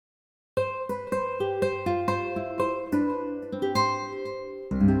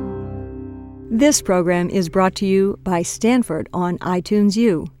This program is brought to you by Stanford on iTunes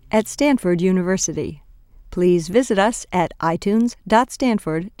U at Stanford University. Please visit us at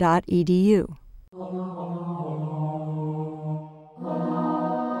itunes.stanford.edu.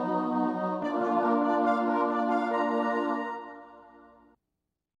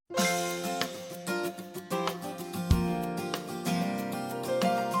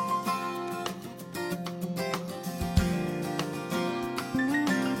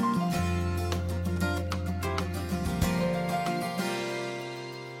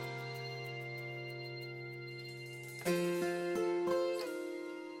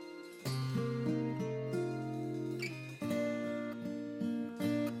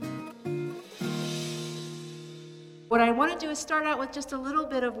 What I want to do is start out with just a little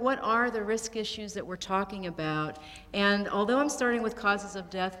bit of what are the risk issues that we're talking about. And although I'm starting with causes of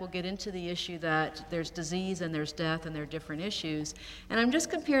death, we'll get into the issue that there's disease and there's death and there are different issues. And I'm just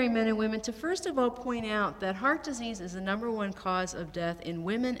comparing men and women to first of all point out that heart disease is the #1 cause of death in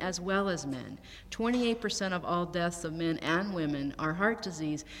women as well as men. 28% of all deaths of men and women are heart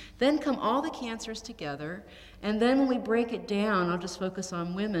disease. Then come all the cancers together. And then when we break it down, I'll just focus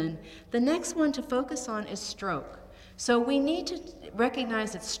on women. The next one to focus on is stroke. So we need to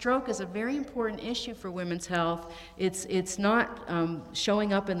recognize that stroke is a very important issue for women's health. It's not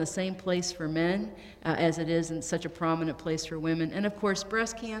showing up in the same place for men as it is in such a prominent place for women. And of course,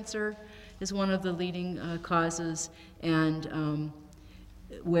 breast cancer is one of the leading causes, and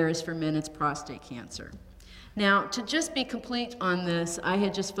whereas for men it's prostate cancer. Now, to just be complete on this, I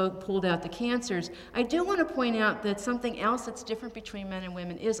had just pulled out the cancers. I do want to point out that something else that's different between men and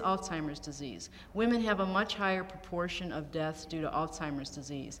women is Alzheimer's disease. Women have a much higher proportion of deaths due to Alzheimer's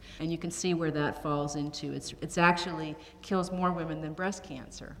disease, and you can see where that falls into. It's actually kills more women than breast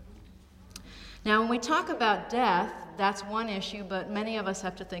cancer. Now, when we talk about death, that's one issue, but many of us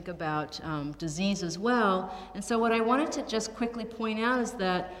have to think about disease as well. And so what I wanted to just quickly point out is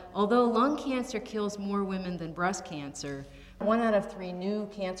that although lung cancer kills more women than breast cancer, 1 out of 3 new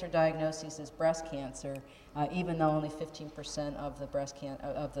cancer diagnoses is breast cancer, even though only 15% of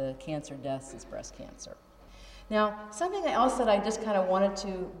the cancer deaths is breast cancer. Now, something else that I just kind of wanted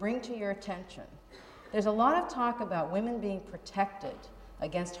to bring to your attention. There's a lot of talk about women being protected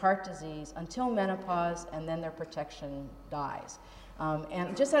against heart disease until menopause, and then their protection dies.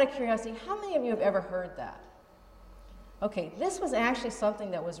 And just out of curiosity, how many of you have ever heard that? Okay, this was actually something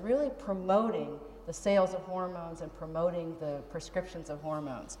that was really promoting the sales of hormones and promoting the prescriptions of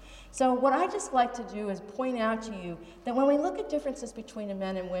hormones. So what I just like to do is point out to you that when we look at differences between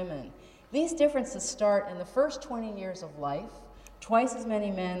men and women, these differences start in the first 20 years of life. Twice as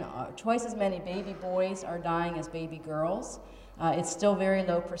many baby boys are dying as baby girls. It's still very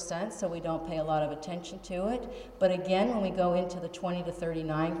low percent, so we don't pay a lot of attention to it. But again, when we go into the 20 to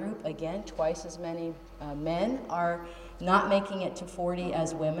 39 group, again, twice as many men are not making it to 40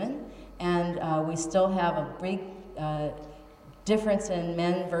 as women. And we still have a big difference in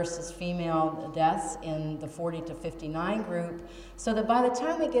men versus female deaths in the 40 to 59 group. So that by the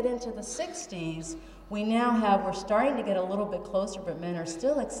time we get into the 60s, we're starting to get a little bit closer, but men are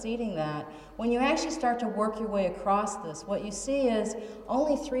still exceeding that. When you actually start to work your way across this, what you see is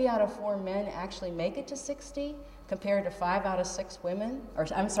only 3 out of 4 men actually make it to 60, compared to 5 out of 6 women, or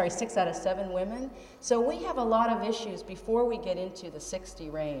I'm sorry, 6 out of 7 women. So we have a lot of issues before we get into the 60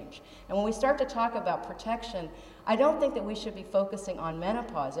 range. And when we start to talk about protection, I don't think that we should be focusing on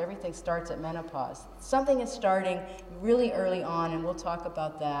menopause. Everything starts at menopause. Something is starting really early on, and we'll talk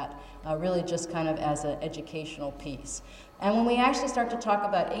about that really just kind of as an educational piece. And when we actually start to talk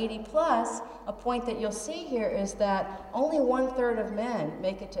about 80 plus, a point that you'll see here is that only 1/3 of men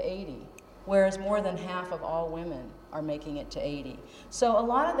make it to 80. Whereas more than half of all women are making it to 80. So a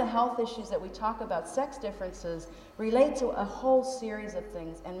lot of the health issues that we talk about, sex differences, relate to a whole series of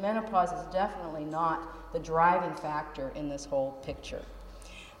things, and menopause is definitely not the driving factor in this whole picture.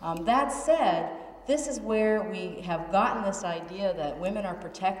 That said, this is where we have gotten this idea that women are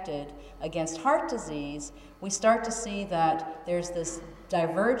protected against heart disease. We start to see that there's this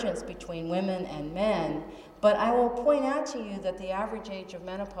divergence between women and men. But I will point out to you that the average age of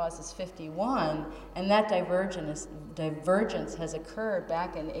menopause is 51, and that divergence has occurred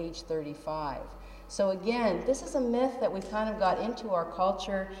back in age 35. So again, this is a myth that we've kind of got into our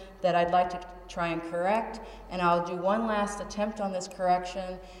culture that I'd like to try and correct, and I'll do one last attempt on this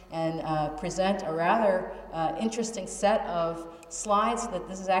correction and present a rather interesting set of slides. That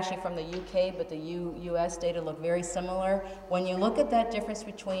this is actually from the UK, but the US data look very similar. When you look at that difference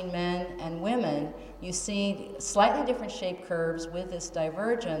between men and women, you see slightly different shape curves with this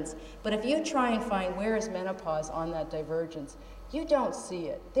divergence, but if you try and find where is menopause on that divergence, you don't see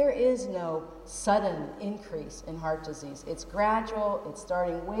it. There is no sudden increase in heart disease. It's gradual, it's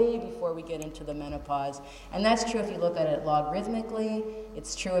starting way before we get into the menopause. And that's true if you look at it logarithmically.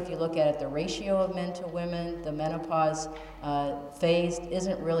 It's true if you look at it the ratio of men to women. The menopause phase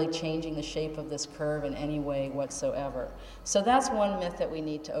isn't really changing the shape of this curve in any way whatsoever. So that's one myth that we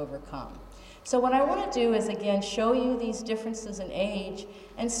need to overcome. So what I want to do is, again, show you these differences in age.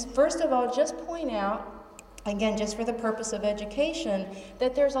 And first of all, just point out, again, just for the purpose of education,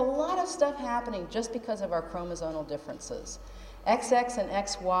 that there's a lot of stuff happening just because of our chromosomal differences. XX and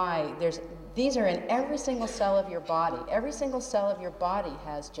XY, these are in every single cell of your body. Every single cell of your body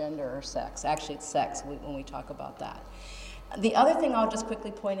has gender or sex. Actually, it's sex when we talk about that. The other thing I'll just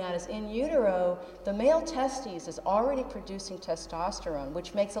quickly point out is in utero, the male testes is already producing testosterone,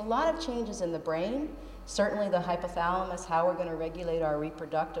 which makes a lot of changes in the brain, certainly the hypothalamus, how we're going to regulate our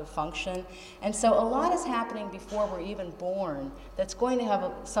reproductive function. And so a lot is happening before we're even born that's going to have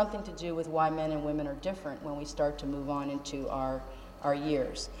something to do with why men and women are different when we start to move on into our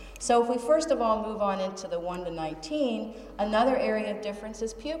years. So if we first of all move on into the 1 to 19, another area of difference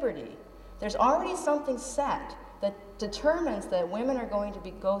is puberty. There's already something set that determines that women are going to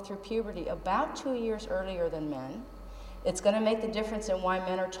go through puberty about 2 years earlier than men. It's going to make the difference in why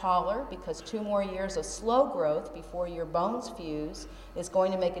men are taller, because 2 more years of slow growth before your bones fuse is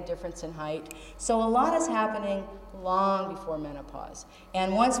going to make a difference in height. So a lot is happening long before menopause.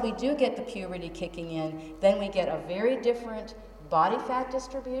 And once we do get the puberty kicking in, then we get a very different body fat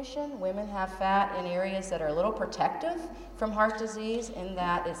distribution. Women have fat in areas that are a little protective from heart disease, in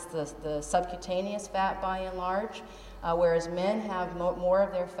that it's the subcutaneous fat by and large. Whereas men have more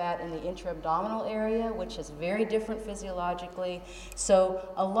of their fat in the intra-abdominal area, which is very different physiologically. So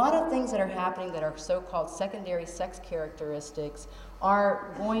a lot of things that are happening that are so-called secondary sex characteristics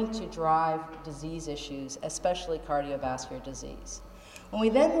are going to drive disease issues, especially cardiovascular disease. When we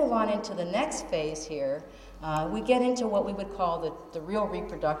then move on into the next phase here, we get into what we would call the real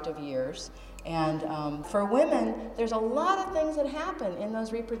reproductive years. And for women, there's a lot of things that happen in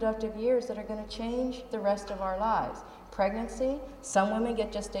those reproductive years that are going to change the rest of our lives. Pregnancy, some women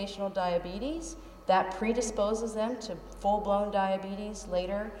get gestational diabetes. That predisposes them to full-blown diabetes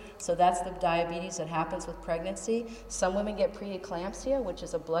later. So that's the diabetes that happens with pregnancy. Some women get preeclampsia, which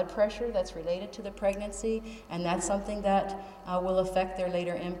is a blood pressure that's related to the pregnancy, and that's something that will affect their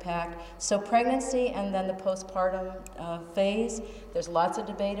later impact. So pregnancy and then the postpartum phase, there's lots of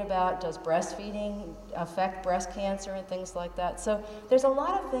debate about, does breastfeeding affect breast cancer and things like that. So there's a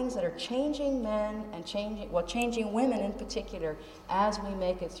lot of things that are changing men and changing women in particular as we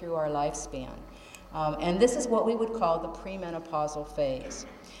make it through our lifespan. And this is what we would call the premenopausal phase.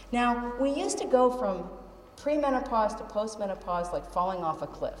 Now, we used to go from premenopause to postmenopause like falling off a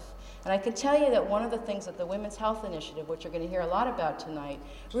cliff. And I can tell you that one of the things that the Women's Health Initiative, which you're going to hear a lot about tonight,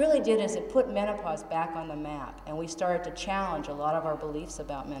 really did is it put menopause back on the map. And we started to challenge a lot of our beliefs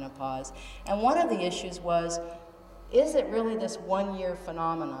about menopause. And one of the issues was, is it really this 1-year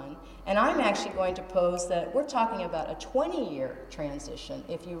phenomenon? And I'm actually going to pose that we're talking about a 20-year transition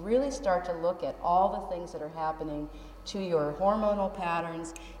if you really start to look at all the things that are happening to your hormonal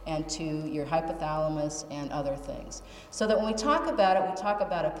patterns and to your hypothalamus and other things. So that when we talk about it, we talk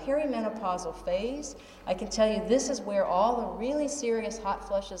about a perimenopausal phase. I can tell you this is where all the really serious hot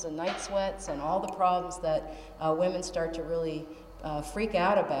flushes and night sweats and all the problems that women start to really freak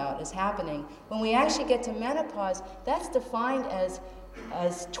out about is happening. When we actually get to menopause, that's defined as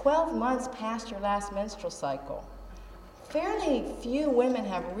 12 months past your last menstrual cycle. Fairly few women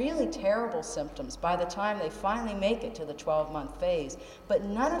have really terrible symptoms by the time they finally make it to the 12-month phase, but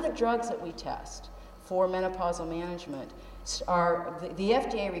none of the drugs that we test for menopausal management the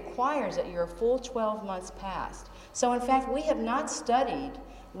FDA requires that you're a full 12 months past. So in fact, we have not studied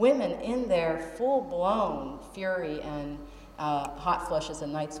women in their full-blown fury and hot flushes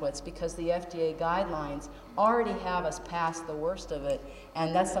and night sweats because the FDA guidelines already have us past the worst of it,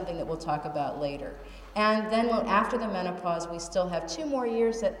 and that's something that we'll talk about later. And then after the menopause, we still have 2 more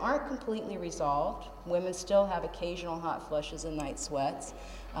years that aren't completely resolved. Women still have occasional hot flushes and night sweats.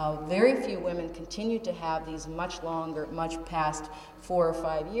 Very few women continue to have these much longer, much past 4 or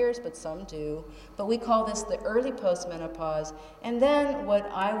 5 years, but some do. But we call this the early postmenopause. And then what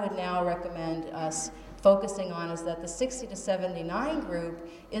I would now recommend us focusing on is that the 60 to 79 group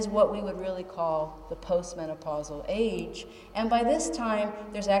is what we would really call the postmenopausal age. And by this time,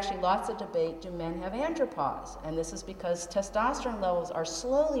 there's actually lots of debate, do men have andropause? And this is because testosterone levels are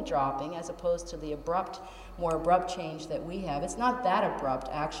slowly dropping as opposed to the more abrupt change that we have. It's not that abrupt,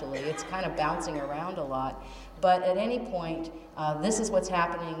 actually. It's kind of bouncing around a lot. But at any point, this is what's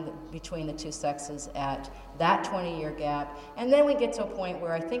happening between the two sexes at that 20-year gap. And then we get to a point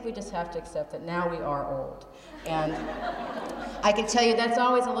where I think we just have to accept that now we are old. And I can tell you that's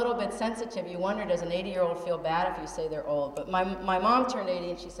always a little bit sensitive. You wonder, does an 80-year-old feel bad if you say they're old? But my mom turned 80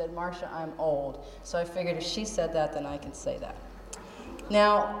 and she said, Marcia, I'm old. So I figured if she said that, then I can say that.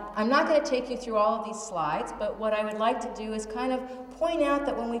 Now, I'm not going to take you through all of these slides, but what I would like to do is kind of point out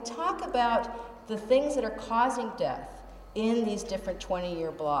that when we talk about the things that are causing death in these different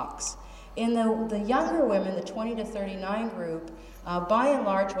 20-year blocks, in the younger women, the 20 to 39 group, by and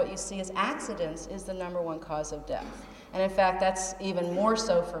large what you see as accidents is the #1 cause of death. And in fact, that's even more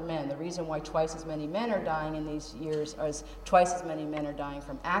so for men. The reason why twice as many men are dying in these years is twice as many men are dying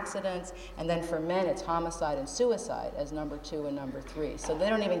from accidents, and then for men it's homicide and suicide as #2 and #3. So they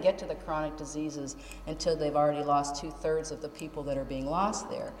don't even get to the chronic diseases until they've already lost 2/3 of the people that are being lost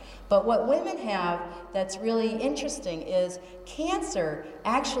there. But what women have that's really interesting is cancer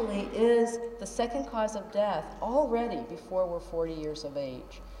actually is the second cause of death already before we're 40 years of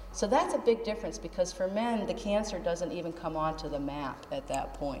age. So that's a big difference because for men, the cancer doesn't even come onto the map at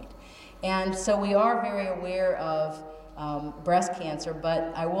that point. And so we are very aware of breast cancer,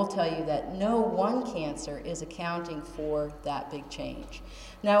 but I will tell you that no one cancer is accounting for that big change.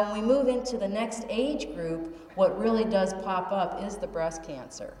 Now, when we move into the next age group, what really does pop up is the breast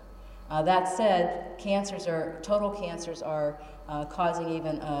cancer. That said, total cancers are causing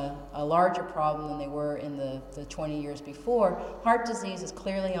even a larger problem than they were in the 20 years before. Heart disease is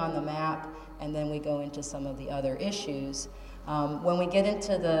clearly on the map, and then we go into some of the other issues. When we get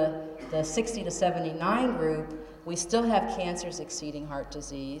into the 60 to 79 group, we still have cancers exceeding heart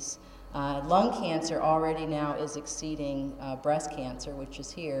disease. Lung cancer already now is exceeding breast cancer, which is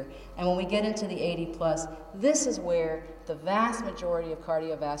here. And when we get into the 80 plus, this is where the vast majority of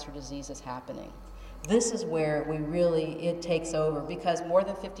cardiovascular disease is happening. This is where it takes over because more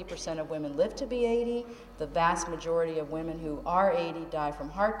than 50% of women live to be 80. The vast majority of women who are 80 die from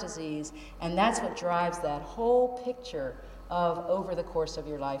heart disease, and that's what drives that whole picture of over the course of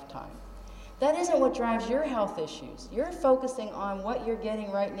your lifetime. That isn't what drives your health issues. You're focusing on what you're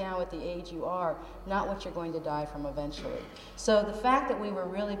getting right now at the age you are, not what you're going to die from eventually. So the fact that we were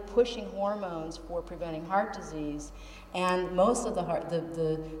really pushing hormones for preventing heart disease, and most of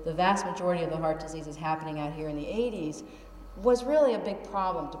the vast majority of the heart disease is happening out here in the 80s, was really a big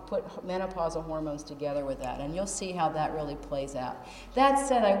problem to put menopausal hormones together with that, and you'll see how that really plays out. That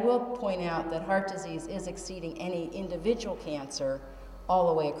said, I will point out that heart disease is exceeding any individual cancer all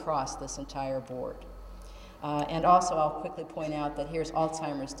the way across this entire board. And also I'll quickly point out that here's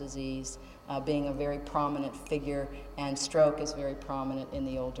Alzheimer's disease being a very prominent figure, and stroke is very prominent in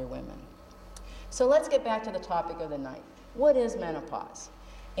the older women. So let's get back to the topic of the night. What is menopause?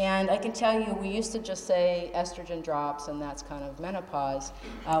 And I can tell you, we used to just say estrogen drops and that's kind of menopause.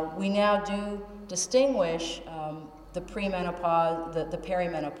 We now do distinguish the premenopause, the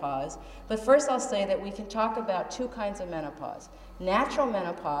perimenopause. But first I'll say that we can talk about two kinds of menopause. Natural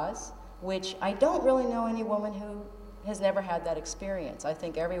menopause, which I don't really know any woman who has never had that experience. I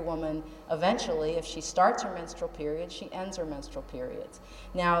think every woman eventually, if she starts her menstrual period, she ends her menstrual periods.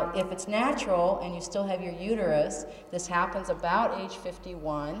 Now, if it's natural and you still have your uterus, this happens about age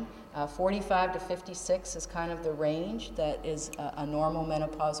 51. 45 to 56 is kind of the range that is a normal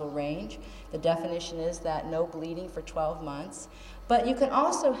menopausal range. The definition is that no bleeding for 12 months. But you can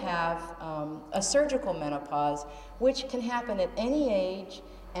also have a surgical menopause, which can happen at any age,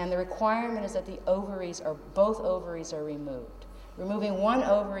 and the requirement is that both ovaries are removed. Removing one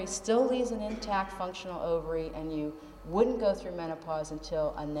ovary still leaves an intact functional ovary, and you wouldn't go through menopause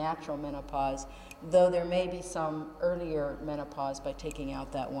until a natural menopause, though there may be some earlier menopause by taking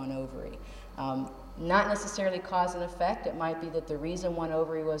out that one ovary. Not necessarily cause and effect. It might be that the reason one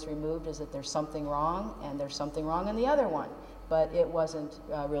ovary was removed is that there's something wrong, and there's something wrong in the other one, but it wasn't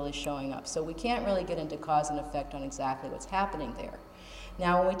really showing up. So we can't really get into cause and effect on exactly what's happening there.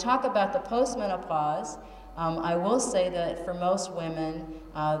 Now, when we talk about the postmenopause, I will say that for most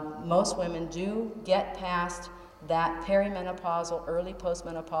women do get past that perimenopausal, early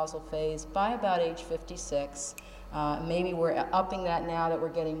postmenopausal phase by about age 56. Maybe we're upping that now that we're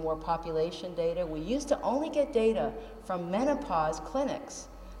getting more population data. We used to only get data from menopause clinics.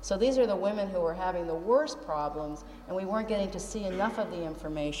 So these are the women who were having the worst problems, and we weren't getting to see enough of the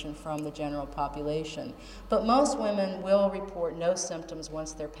information from the general population. But most women will report no symptoms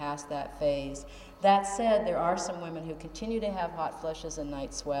once they're past that phase. That said, there are some women who continue to have hot flushes and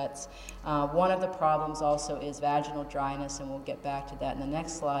night sweats. One of the problems also is vaginal dryness, and we'll get back to that in the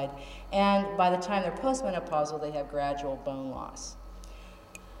next slide. And by the time they're postmenopausal, they have gradual bone loss.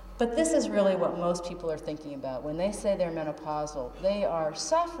 But this is really what most people are thinking about. When they say they're menopausal, they are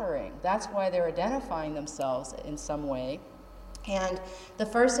suffering. That's why they're identifying themselves in some way. And the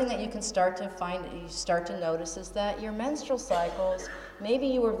first thing that you can start to notice is that your menstrual cycles, maybe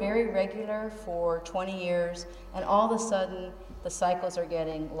you were very regular for 20 years, and all of a sudden the cycles are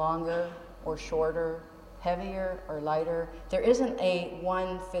getting longer or shorter, heavier or lighter. There isn't a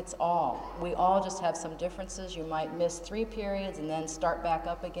one fits all. We all just have some differences. You might miss 3 periods and then start back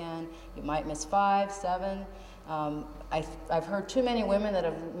up again. You might miss 5, 7. I've heard too many women that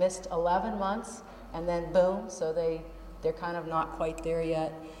have missed 11 months and then boom, so they're kind of not quite there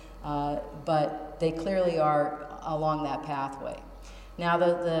yet, but they clearly are along that pathway. Now,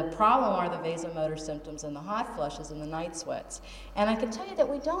 the problem are the vasomotor symptoms and the hot flushes and the night sweats. And I can tell you that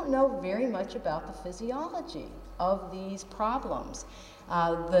we don't know very much about the physiology of these problems.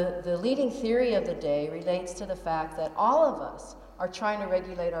 The leading theory of the day relates to the fact that all of us are trying to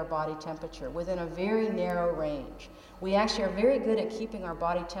regulate our body temperature within a very narrow range. We actually are very good at keeping our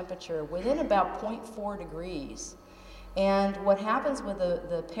body temperature within about 0.4 degrees. And what happens with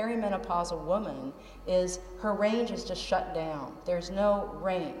the perimenopausal woman is her range is just shut down. There's no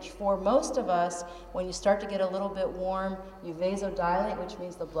range. For most of us, when you start to get a little bit warm, you vasodilate, which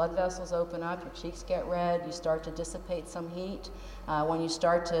means the blood vessels open up, your cheeks get red, you start to dissipate some heat. When you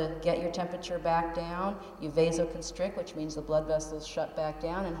start to get your temperature back down, you vasoconstrict, which means the blood vessels shut back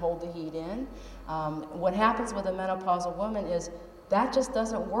down and hold the heat in. What happens with a menopausal woman is that just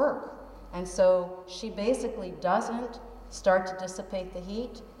doesn't work. And so she basically doesn't start to dissipate the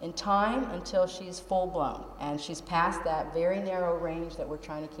heat in time until she's full-blown. And she's past that very narrow range that we're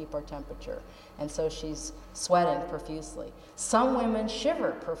trying to keep our temperature. And so she's sweating profusely. Some women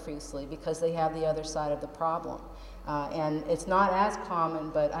shiver profusely because they have the other side of the problem. And it's not as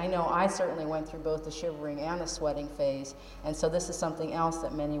common, but I know I certainly went through both the shivering and the sweating phase. And so this is something else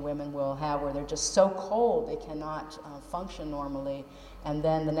that many women will have where they're just so cold they cannot function normally. And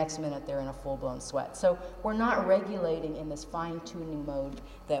then the next minute they're in a full-blown sweat. So we're not regulating in this fine-tuning mode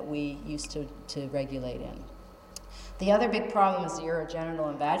that we used to regulate in. The other big problem is the urogenital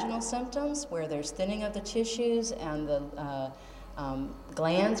and vaginal symptoms, where there's thinning of the tissues and the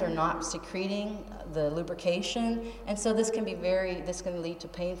glands are not secreting the lubrication, and so this can lead to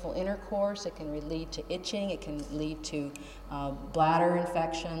painful intercourse, it can lead to itching, it can lead to bladder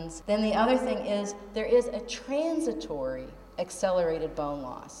infections. Then the other thing is there is a transitory accelerated bone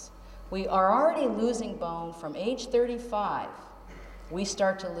loss. We are already losing bone from age 35. We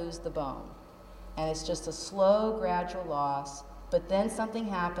start to lose the bone, and it's just a slow, gradual loss. But then something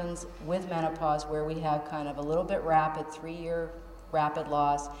happens with menopause where we have kind of a little bit rapid, 3-year rapid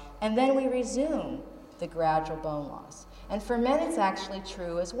loss, and then we resume the gradual bone loss. And for men, it's actually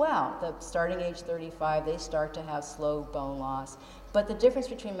true as well. Starting age 35, they start to have slow bone loss. But the difference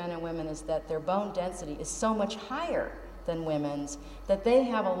between men and women is that their bone density is so much higher than women's, that they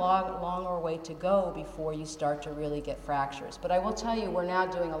have a longer way to go before you start to really get fractures. But I will tell you, we're now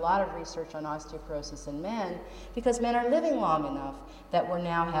doing a lot of research on osteoporosis in men because men are living long enough that we're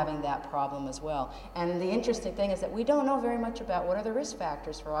now having that problem as well. And the interesting thing is that we don't know very much about what are the risk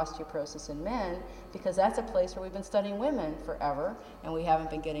factors for osteoporosis in men, because that's a place where we've been studying women forever and we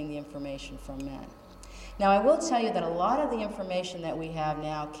haven't been getting the information from men. Now, I will tell you that a lot of the information that we have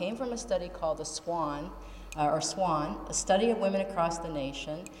now came from a study called the SWAN, a study of women across the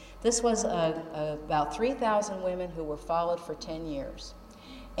nation. This was about 3,000 women who were followed for 10 years.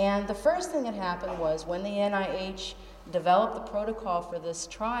 And the first thing that happened was when the NIH developed the protocol for this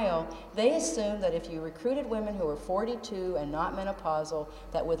trial, they assumed that if you recruited women who were 42 and not menopausal,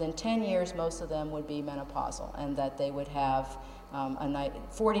 that within 10 years most of them would be menopausal, and that they would have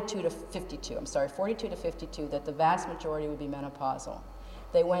 42 to 52, that the vast majority would be menopausal.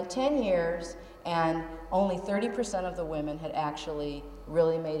 They went 10 years, and only 30% of the women had actually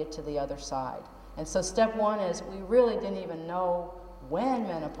really made it to the other side. And so step one is we really didn't even know when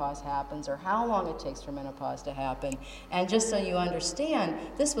menopause happens or how long it takes for menopause to happen. And just so you understand,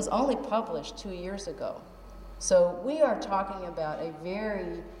 this was only published 2 years ago. So we are talking about a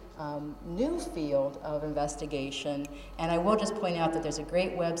very new field of investigation, and I will just point out that there's a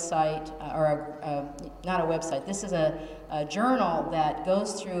great website, not a website, this is a journal that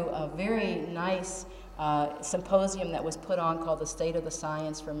goes through a very nice symposium that was put on called The State of the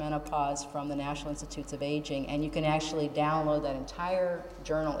Science for Menopause from the National Institutes of Aging, and you can actually download that entire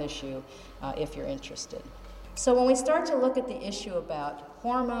journal issue if you're interested. So when we start to look at the issue about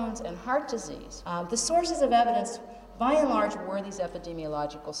hormones and heart disease, the sources of evidence by and large were these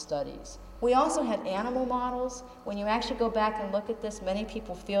epidemiological studies. We also had animal models. When you actually go back and look at this, many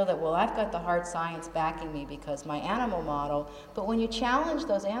people feel that, well, I've got the hard science backing me because my animal model. But when you challenge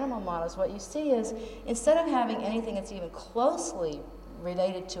those animal models, what you see is instead of having anything that's even closely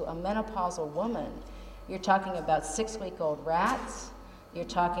related to a menopausal woman, you're talking about 6-week-old rats, you're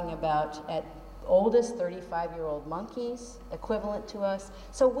talking about, at oldest, 35-year-old monkeys equivalent to us.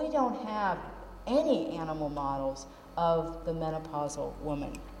 So we don't have any animal models of the menopausal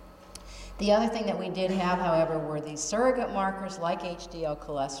woman. The other thing that we did have, however, were these surrogate markers like HDL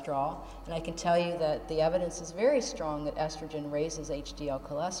cholesterol, and I can tell you that the evidence is very strong that estrogen raises HDL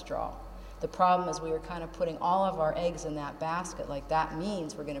cholesterol. The problem is we were kind of putting all of our eggs in that basket, like that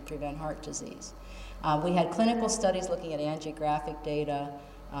means we're going to prevent heart disease. We had clinical studies looking at angiographic data.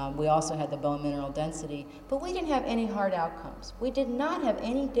 We also had the bone mineral density, but we didn't have any hard outcomes. We did not have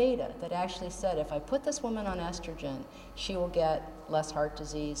any data that actually said if I put this woman on estrogen, she will get less heart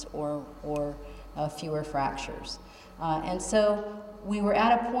disease or fewer fractures. And so we were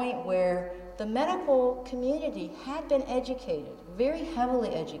at a point where the medical community had been educated, very heavily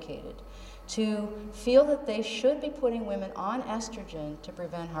educated, to feel that they should be putting women on estrogen to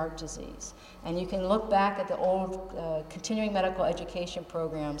prevent heart disease. And you can look back at the old continuing medical education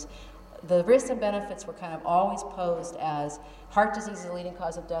programs. The risks and benefits were kind of always posed as heart disease is the leading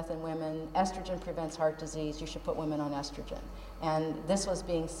cause of death in women, estrogen prevents heart disease, you should put women on estrogen. And this was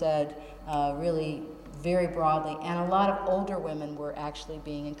being said really very broadly, and a lot of older women were actually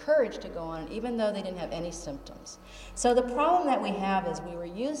being encouraged to go on, even though they didn't have any symptoms. So the problem that we have is we were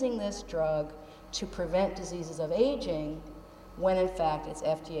using this drug to prevent diseases of aging when in fact its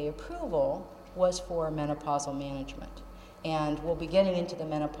FDA approval was for menopausal management. And we'll be getting into the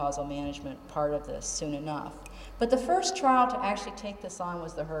menopausal management part of this soon enough. But the first trial to actually take this on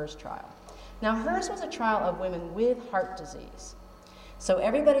was the HERS trial. Now HERS was a trial of women with heart disease. So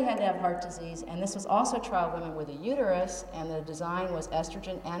everybody had to have heart disease, and this was also a trial of women with a uterus, and the design was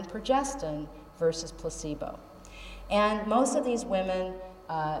estrogen and progestin versus placebo. And most of these women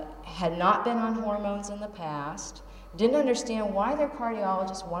had not been on hormones in the past, didn't understand why their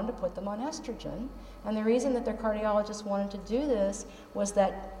cardiologist wanted to put them on estrogen, and the reason that their cardiologist wanted to do this was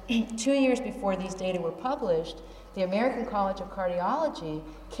that 2 years before these data were published, the American College of Cardiology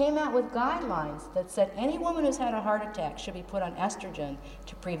came out with guidelines that said any woman who's had a heart attack should be put on estrogen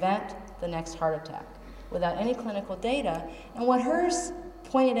to prevent the next heart attack without any clinical data. And what HERS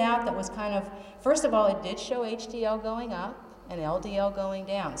pointed out that was kind of, first of all, it did show HDL going up and LDL going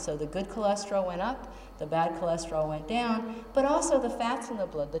down. So the good cholesterol went up, the bad cholesterol went down, but also the fats in the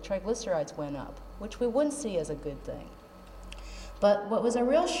blood, the triglycerides went up, which we wouldn't see as a good thing. But what was a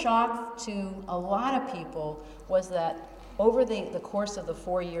real shock to a lot of people was that over the course of the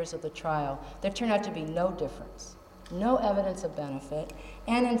 4 years of the trial, there turned out to be no difference, no evidence of benefit.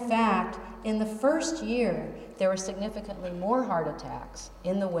 And in fact, in the first year, there were significantly more heart attacks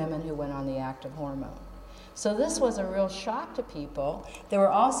in the women who went on the active hormone. So this was a real shock to people. There were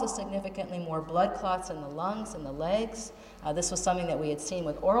also significantly more blood clots in the lungs and the legs. This was something that we had seen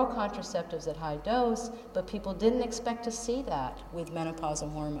with oral contraceptives at high dose, but people didn't expect to see that with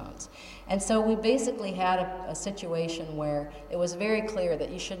menopausal hormones. And so we basically had a situation where it was very clear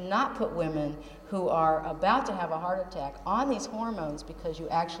that you should not put women who are about to have a heart attack on these hormones because you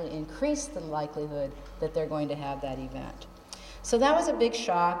actually increase the likelihood that they're going to have that event. So that was a big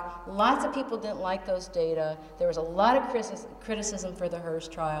shock. Lots of people didn't like those data. There was a lot of criticism for the HERS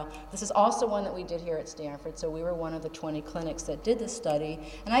trial. This is also one that we did here at Stanford, so we were one of the 20 clinics that did this study.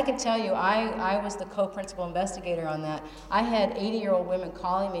 And I can tell you, I was the co-principal investigator on that. I had 80-year-old women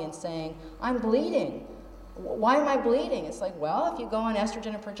calling me and saying, I'm bleeding. Why am I bleeding? It's like, well, if you go on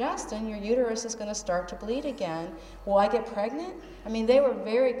estrogen and progestin, your uterus is going to start to bleed again. Will I get pregnant? I mean, they were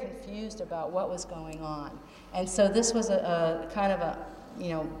very confused about what was going on. And so this was a kind of a,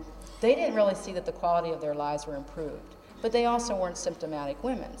 they didn't really see that the quality of their lives were improved. But they also weren't symptomatic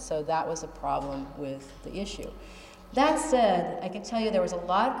women, so that was a problem with the issue. That said, I can tell you there was a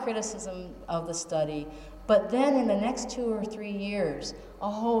lot of criticism of the study. But then in the next 2 or 3 years, a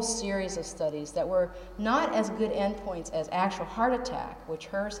whole series of studies that were not as good endpoints as actual heart attack, which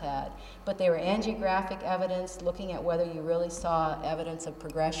hers had, but they were angiographic evidence looking at whether you really saw evidence of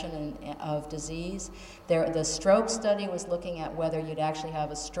progression of disease. The stroke study was looking at whether you'd actually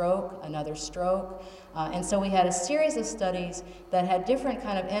have a stroke, another stroke. And so we had a series of studies that had different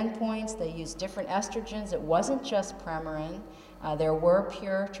kind of endpoints. They used different estrogens. It wasn't just Premarin. There were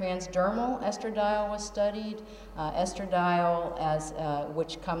pure transdermal estradiol was studied. Estradiol,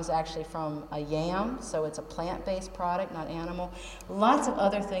 which comes actually from a yam, so it's a plant-based product, not animal. Lots of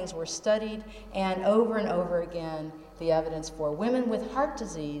other things were studied, and over again, the evidence for women with heart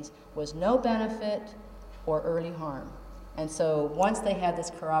disease was no benefit or early harm. And so once they had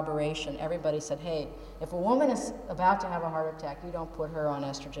this corroboration, everybody said, hey, if a woman is about to have a heart attack, you don't put her on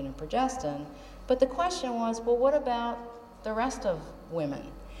estrogen and progestin. But the question was, well, what about the rest of women?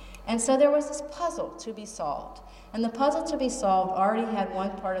 And so there was this puzzle to be solved. And the puzzle to be solved already had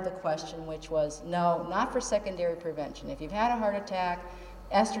one part of the question, which was, no, not for secondary prevention. If you've had a heart attack,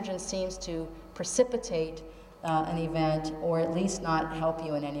 estrogen seems to precipitate an event, or at least not help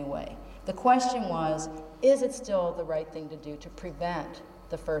you in any way. The question was, is it still the right thing to do to prevent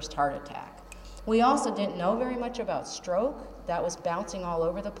the first heart attack? We also didn't know very much about stroke. That was bouncing all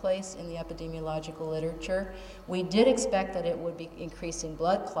over the place in the epidemiological literature. We did expect that it would be increasing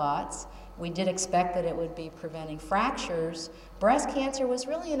blood clots. We did expect that it would be preventing fractures. Breast cancer was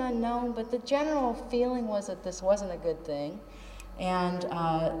really an unknown, but the general feeling was that this wasn't a good thing. And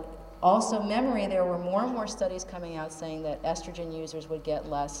also memory, there were more and more studies coming out saying that estrogen users would get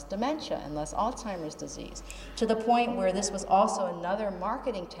less dementia and less Alzheimer's disease, to the point where this was also another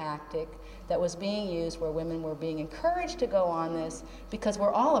marketing tactic that was being used, where women were being encouraged to go on this because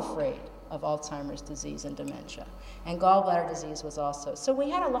we're all afraid of Alzheimer's disease and dementia. And gallbladder disease was also. So we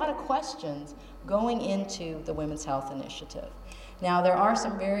had a lot of questions going into the Women's Health Initiative. Now, there are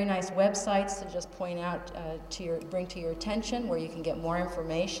some very nice websites to just point out, bring to your attention, where you can get more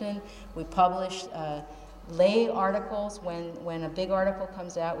information. We publish lay articles. When a big article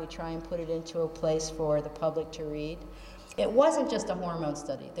comes out, we try and put it into a place for the public to read. It wasn't just a hormone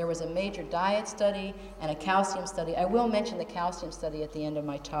study. There was a major diet study and a calcium study. I will mention the calcium study at the end of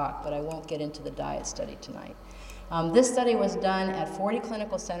my talk, but I won't get into the diet study tonight. This study was done at 40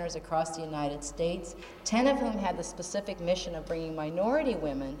 clinical centers across the United States, 10 of whom had the specific mission of bringing minority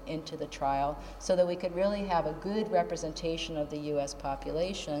women into the trial so that we could really have a good representation of the U.S.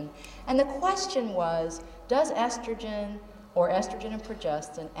 population. And the question was, does estrogen or estrogen and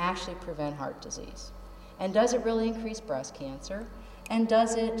progestin actually prevent heart disease? And does it really increase breast cancer? And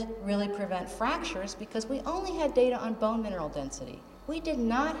does it really prevent fractures? Because we only had data on bone mineral density. We did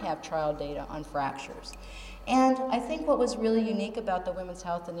not have trial data on fractures. And I think what was really unique about the Women's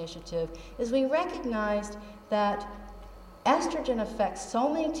Health Initiative is we recognized that estrogen affects so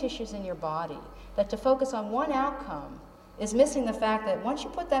many tissues in your body that to focus on one outcome is missing the fact that once you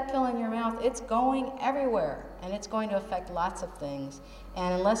put that pill in your mouth, it's going everywhere, and it's going to affect lots of things.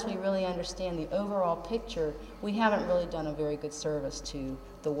 And unless we really understand the overall picture, we haven't really done a very good service to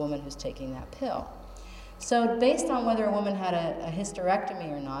the woman who's taking that pill. So based on whether a woman had a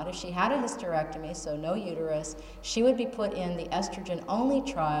hysterectomy or not, if she had a hysterectomy, so no uterus, she would be put in the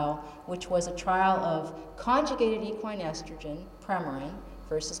estrogen-only trial, which was a trial of conjugated equine estrogen, Premarin,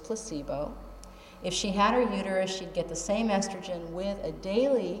 versus placebo. If she had her uterus, she'd get the same estrogen with a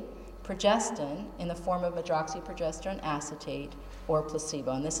daily progestin in the form of medroxyprogesterone acetate or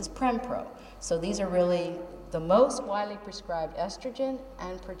placebo, and this is Prempro. So these are really the most widely prescribed estrogen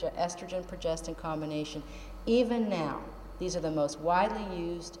and estrogen-progestin combination. Even now, these are the most widely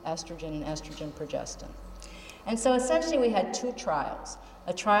used estrogen and estrogen-progestin. And so essentially we had two trials.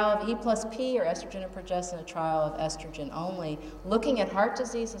 A trial of E plus P, or estrogen and progestin, a trial of estrogen only, looking at heart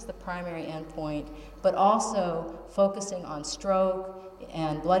disease as the primary endpoint, but also focusing on stroke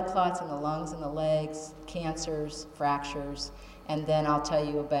and blood clots in the lungs and the legs, cancers, fractures, and then I'll tell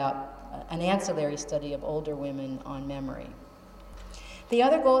you about an ancillary study of older women on memory. The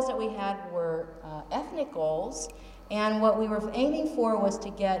other goals that we had were ethnic goals, and what we were aiming for was to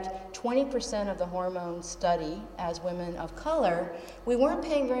get 20% of the hormone study as women of color. We weren't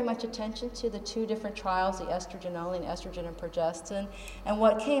paying very much attention to the two different trials, the estrogen only and estrogen and progestin, and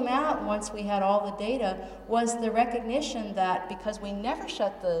what came out once we had all the data was the recognition that because we never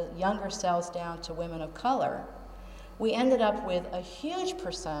shut the younger cells down to women of color, we ended up with a huge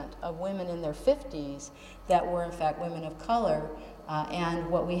percent of women in their 50s that were in fact women of color. And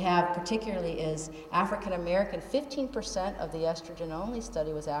what we have particularly is African American. 15% of the estrogen only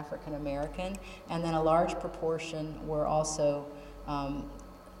study was African American, and then a large proportion were also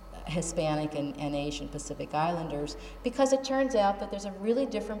Hispanic and Asian Pacific Islanders, because it turns out that there's a really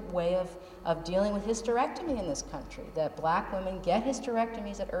different way of dealing with hysterectomy in this country, that black women get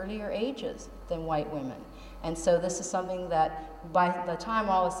hysterectomies at earlier ages than white women. And so this is something that by the time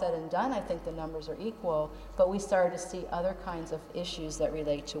all is said and done, I think the numbers are equal, but we started to see other kinds of issues that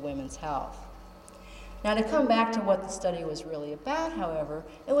relate to women's health. Now, to come back to what the study was really about, however,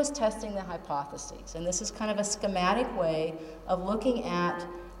 it was testing the hypotheses. And this is kind of a schematic way of looking at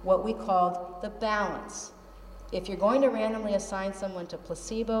what we called the balance. If you're going to randomly assign someone to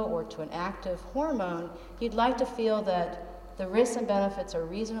placebo or to an active hormone, you'd like to feel that the risks and benefits are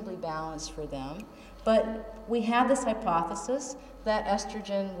reasonably balanced for them. But we have this hypothesis that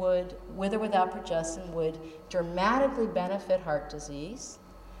estrogen would, with or without progestin, would dramatically benefit heart disease,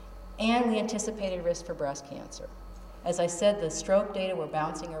 and we anticipated risk for breast cancer. As I said, the stroke data were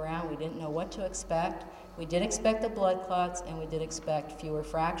bouncing around. We didn't know what to expect. We did expect the blood clots, and we did expect fewer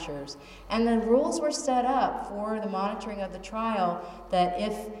fractures. And the rules were set up for the monitoring of the trial that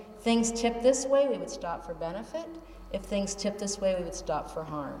if things tipped this way, we would stop for benefit. If things tipped this way, we would stop for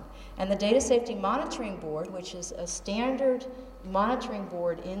harm. And the Data Safety Monitoring Board, which is a standard monitoring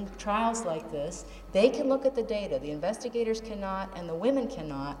board in trials like this, they can look at the data. The investigators cannot, and the women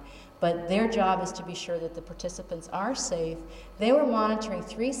cannot, but their job is to be sure that the participants are safe. They were monitoring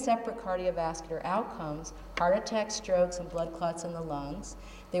 3 separate cardiovascular outcomes: heart attacks, strokes, and blood clots in the lungs.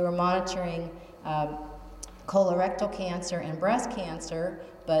 They were monitoring colorectal cancer and breast cancer,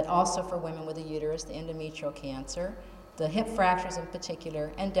 but also for women with a uterus, the endometrial cancer, the hip fractures in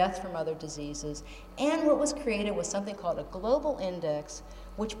particular, and death from other diseases. And what was created was something called a global index,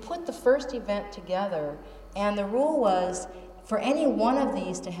 which put the first event together. And the rule was, for any one of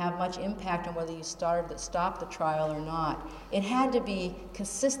these to have much impact on whether you stopped the trial or not, it had to be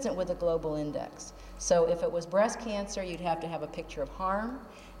consistent with the global index. So if it was breast cancer, you'd have to have a picture of harm.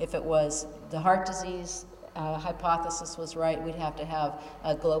 If it was the heart disease hypothesis was right, we'd have to have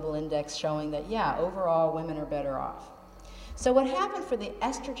a global index showing that, yeah, overall women are better off. So what happened for the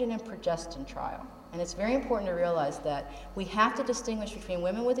estrogen and progestin trial, and it's very important to realize that we have to distinguish between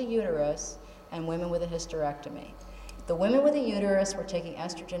women with a uterus and women with a hysterectomy. The women with a uterus were taking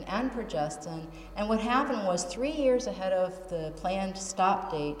estrogen and progestin, and what happened was 3 years ahead of the planned stop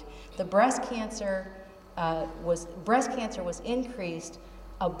date, the breast cancer was increased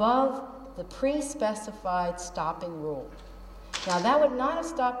above the pre-specified stopping rule. Now, that would not have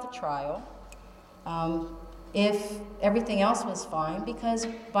stopped the trial if everything else was fine, because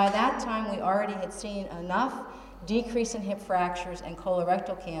by that time we already had seen enough decrease in hip fractures and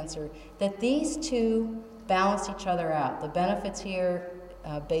colorectal cancer that these two balanced each other out. The benefits here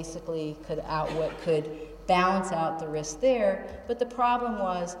basically could balance out the risk there, but the problem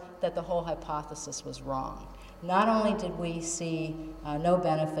was that the whole hypothesis was wrong. Not only did we see no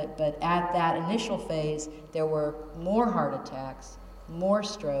benefit, but at that initial phase, there were more heart attacks, more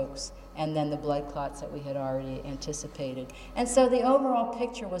strokes, and then the blood clots that we had already anticipated. And so the overall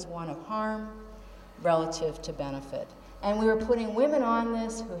picture was one of harm relative to benefit. And we were putting women on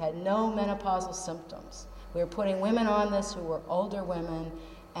this who had no menopausal symptoms. We were putting women on this who were older women,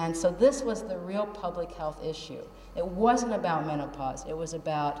 and so this was the real public health issue. It wasn't about menopause. It was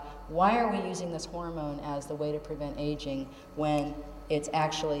about, why are we using this hormone as the way to prevent aging when it's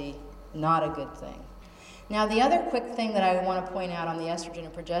actually not a good thing? Now, the other quick thing that I want to point out on the estrogen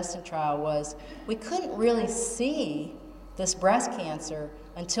and progestin trial was we couldn't really see this breast cancer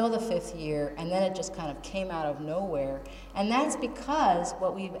until the 5th year, and then it just kind of came out of nowhere. And that's because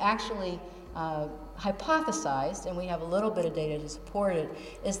what we've actually hypothesized, and we have a little bit of data to support it,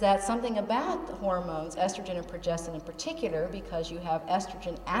 is that something about the hormones, estrogen and progestin in particular, because you have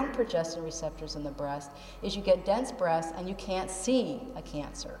estrogen and progestin receptors in the breast, is you get dense breasts and you can't see a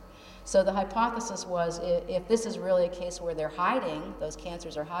cancer. So the hypothesis was, if this is really a case where they're hiding, those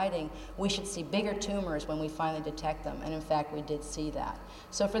cancers are hiding, we should see bigger tumors when we finally detect them. And in fact, we did see that.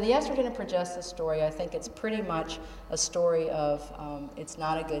 So for the estrogen and progestin story, I think it's pretty much a story of it's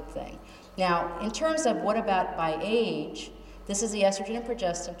not a good thing. Now, in terms of what about by age, this is the estrogen and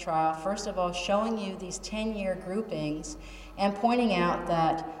progestin trial, first of all showing you these 10-year groupings and pointing out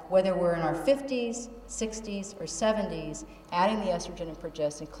that whether we're in our 50s, 60s, or 70s, adding the estrogen and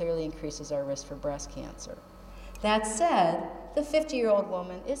progestin clearly increases our risk for breast cancer. That said, the 50-year-old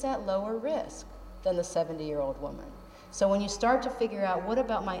woman is at lower risk than the 70-year-old woman. So when you start to figure out, what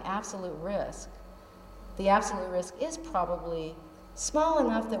about my absolute risk? The absolute risk is probably small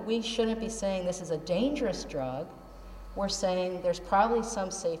enough that we shouldn't be saying this is a dangerous drug. We're saying there's probably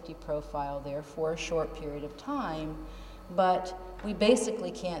some safety profile there for a short period of time, but we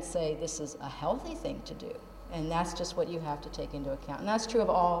basically can't say this is a healthy thing to do. And that's just what you have to take into account. And that's true of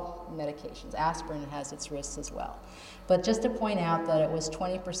all medications. Aspirin has its risks as well. But just to point out that it was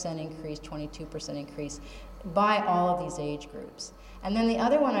 20% increase, 22% increase by all of these age groups. And then the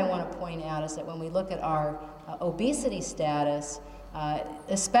other one I want to point out is that when we look at our obesity status,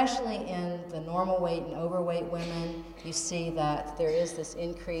 especially in the normal weight and overweight women, you see that there is this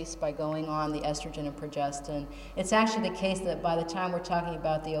increase by going on the estrogen and progestin. It's actually the case that by the time we're talking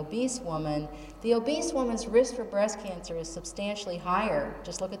about the obese woman's risk for breast cancer is substantially higher,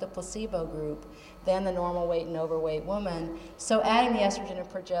 just look at the placebo group, than the normal weight and overweight woman. So adding the estrogen and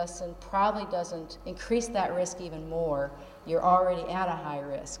progestin probably doesn't increase that risk even more. You're already at a high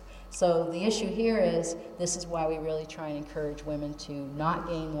risk. So the issue here is, this is why we really try and encourage women to not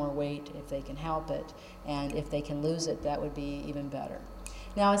gain more weight if they can help it, and if they can lose it, that would be even better.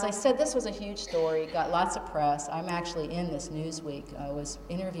 Now, as I said, this was a huge story, got lots of press. I'm actually in this Newsweek. I was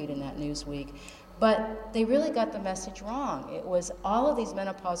interviewed in that Newsweek. But they really got the message wrong. It was all of these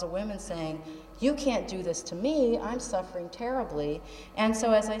menopausal women saying, you can't do this to me, I'm suffering terribly. And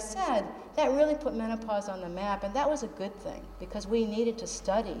so, as I said, that really put menopause on the map, and that was a good thing, because we needed to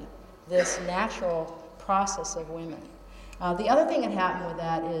study this natural process of women. The other thing that happened with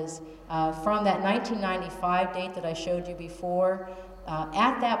that is, from that 1995 date that I showed you before,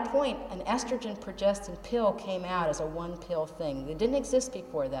 at that point, an estrogen progestin pill came out as a one-pill thing. It didn't exist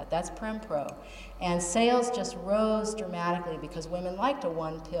before that. That's Prempro. And sales just rose dramatically because women liked a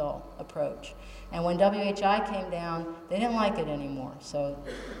one-pill approach. And when WHI came down, they didn't like it anymore. So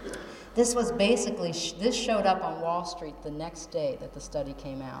this was basically, this showed up on Wall Street the next day that the study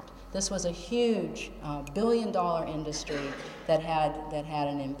came out. This was a huge billion-dollar industry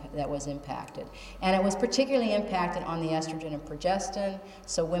that was impacted. And it was particularly impacted on the estrogen and progestin,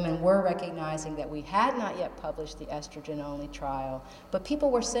 so women were recognizing that we had not yet published the estrogen-only trial, but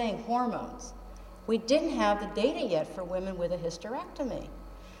people were saying hormones. We didn't have the data yet for women with a hysterectomy.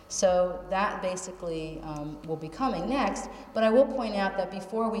 So that basically will be coming next, but I will point out that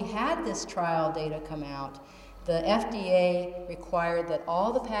before we had this trial data come out, the FDA required that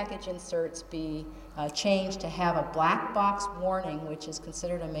all the package inserts be changed to have a black box warning, which is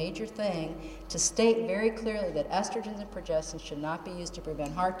considered a major thing, to state very clearly that estrogens and progestins should not be used to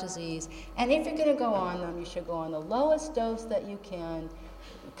prevent heart disease, and if you're going to go on them, you should go on the lowest dose that you can,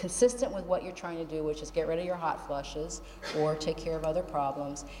 consistent with what you're trying to do, which is get rid of your hot flushes or take care of other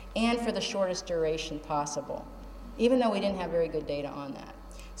problems, and for the shortest duration possible, even though we didn't have very good data on that.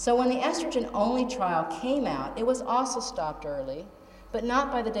 So when the estrogen-only trial came out, it was also stopped early, but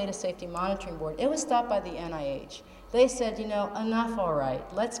not by the Data Safety Monitoring Board. It was stopped by the NIH. They said, you know, enough, all right.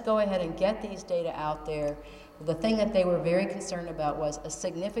 Let's go ahead and get these data out there. The thing that they were very concerned about was a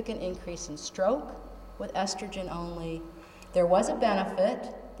significant increase in stroke with estrogen only. There was a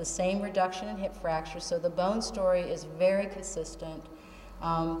benefit, the same reduction in hip fractures, so the bone story is very consistent.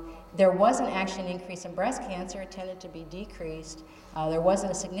 There wasn't actually an increase in breast cancer, it tended to be decreased. There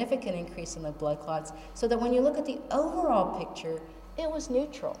wasn't a significant increase in the blood clots, so that when you look at the overall picture, it was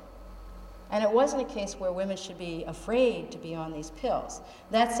neutral. And it wasn't a case where women should be afraid to be on these pills.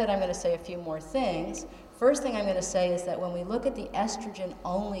 That said, I'm going to say a few more things. First thing I'm going to say is that when we look at the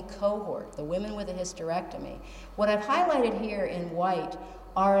estrogen-only cohort, the women with a hysterectomy, what I've highlighted here in white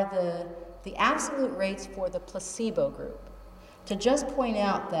are the absolute rates for the placebo group. To just point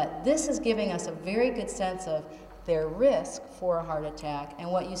out that this is giving us a very good sense of their risk for a heart attack, and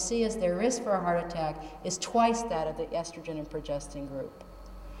what you see is their risk for a heart attack is twice that of the estrogen and progestin group.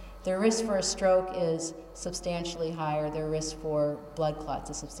 Their risk for a stroke is substantially higher. Their risk for blood clots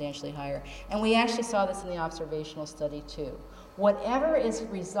is substantially higher. And we actually saw this in the observational study too. Whatever is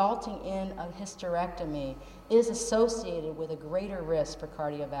resulting in a hysterectomy is associated with a greater risk for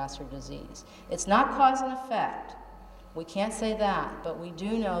cardiovascular disease. It's not cause and effect. We can't say that, but we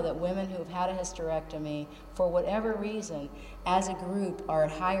do know that women who've had a hysterectomy, for whatever reason, as a group, are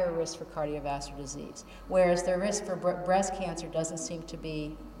at higher risk for cardiovascular disease, whereas their risk for breast cancer doesn't seem to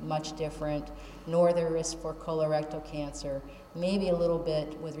be much different, nor their risk for colorectal cancer, maybe a little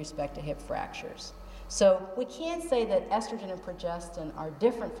bit with respect to hip fractures. So we can't say that estrogen and progestin are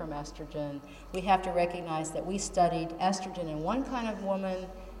different from estrogen. We have to recognize that we studied estrogen in one kind of woman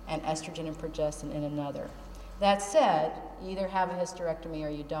and estrogen and progestin in another. That said, you either have a hysterectomy or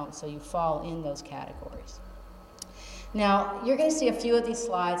you don't, so you fall in those categories. Now, you're going to see a few of these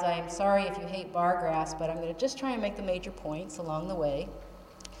slides. I am sorry if you hate bar graphs, but I'm going to just try and make the major points along the way.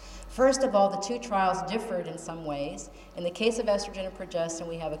 First of all, the two trials differed in some ways. In the case of estrogen and progestin,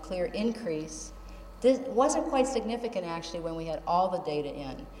 we have a clear increase This wasn't quite significant actually when we had all the data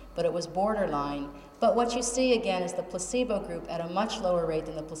in, but it was borderline. But what you see again is the placebo group at a much lower rate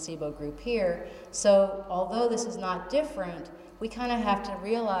than the placebo group here. So although this is not different, we kind of have to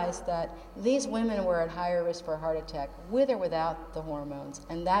realize that these women were at higher risk for a heart attack with or without the hormones,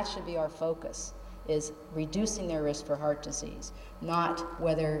 and that should be our focus, is reducing their risk for heart disease, not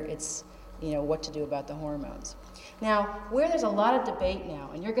whether it's, what to do about the hormones. Now, where there's a lot of debate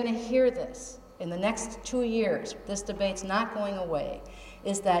now, and you're going to hear this in the next 2 years, this debate's not going away,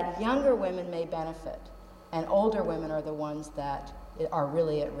 is that younger women may benefit, and older women are the ones that are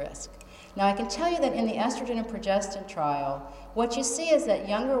really at risk. Now, I can tell you that in the estrogen and progestin trial, what you see is that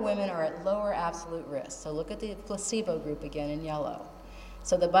younger women are at lower absolute risk. So look at the placebo group again in yellow.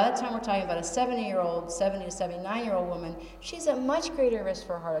 So that by the time we're talking about a 70 to 79-year-old woman, she's at much greater risk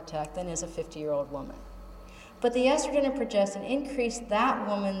for a heart attack than is a 50-year-old woman. But the estrogen and progestin increased that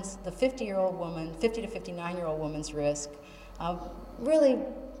woman's, the 50-year-old woman, 50 to 59-year-old woman's risk, really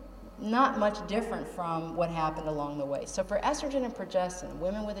not much different from what happened along the way. So for estrogen and progestin,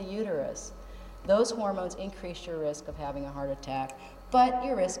 women with a uterus, those hormones increase your risk of having a heart attack, but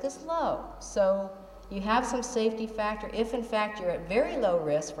your risk is low. So you have some safety factor. If in fact you're at very low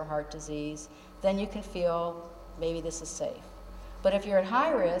risk for heart disease, then you can feel maybe this is safe. But if you're at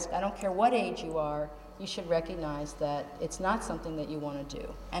high risk, I don't care what age you are, you should recognize that it's not something that you want to do.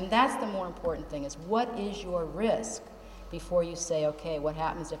 And that's the more important thing, is what is your risk before you say, okay, what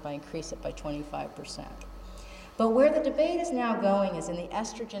happens if I increase it by 25%? But where the debate is now going is in the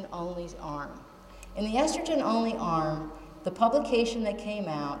estrogen-only arm. In the estrogen-only arm, the publication that came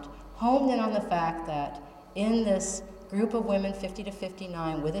out homed in on the fact that in this group of women 50 to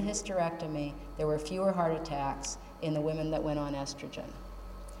 59 with a hysterectomy, there were fewer heart attacks in the women that went on estrogen.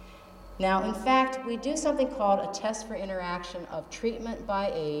 Now, in fact, we do something called a test for interaction of treatment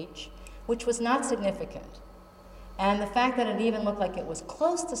by age, which was not significant. And the fact that it even looked like it was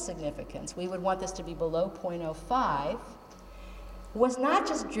close to significance, we would want this to be below 0.05, was not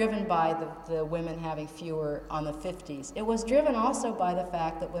just driven by the women having fewer on the 50s. It was driven also by the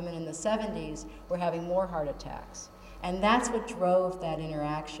fact that women in the 70s were having more heart attacks. And that's what drove that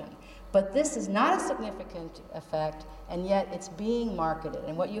interaction. But this is not a significant effect, and yet it's being marketed.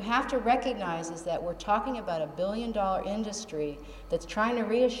 And what you have to recognize is that we're talking about a billion-dollar industry that's trying to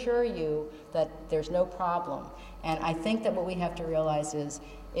reassure you that there's no problem. And I think that what we have to realize is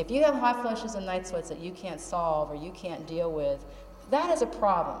if you have hot flushes and night sweats that you can't solve or you can't deal with, that is a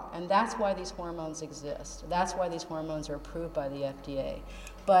problem, and that's why these hormones exist. That's why these hormones are approved by the FDA.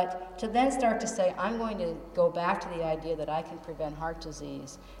 But to then start to say, I'm going to go back to the idea that I can prevent heart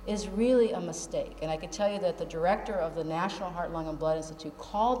disease is really a mistake. And I can tell you that the director of the National Heart, Lung, and Blood Institute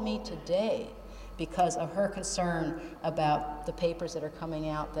called me today because of her concern about the papers that are coming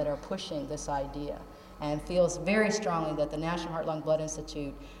out that are pushing this idea, and feels very strongly that the National Heart, Lung, Blood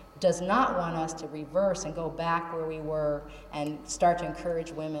Institute does not want us to reverse and go back where we were and start to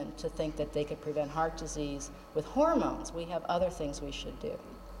encourage women to think that they could prevent heart disease with hormones. We have other things we should do.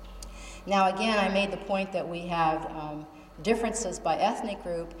 Now again, I made the point that we have differences by ethnic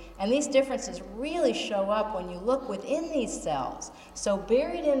group, and these differences really show up when you look within these cells. So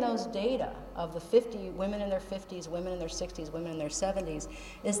buried in those data of the 50 women in their 50s, women in their 60s, women in their 70s,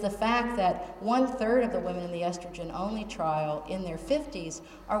 is the fact that 1/3 of the women in the estrogen-only trial in their 50s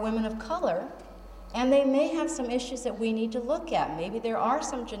are women of color, and they may have some issues that we need to look at. Maybe there are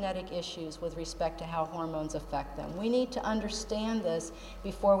some genetic issues with respect to how hormones affect them. We need to understand this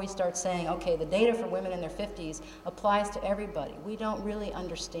before we start saying, okay, the data for women in their 50s applies to everybody. We don't really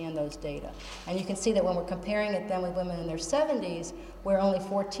understand those data. And you can see that when we're comparing it then with women in their 70s, where only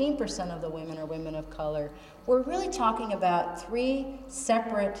 14% of the women are women of color, we're really talking about 3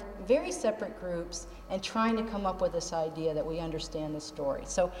 separate, very separate groups and trying to come up with this idea that we understand the story.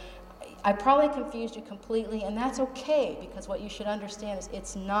 So I probably confused you completely, and that's okay, because what you should understand is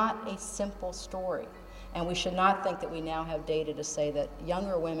it's not a simple story. And we should not think that we now have data to say that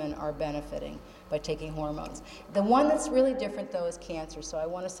younger women are benefiting by taking hormones. The one that's really different, though, is cancer. So I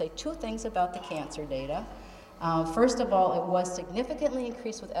want to say 2 things about the cancer data. First of all, it was significantly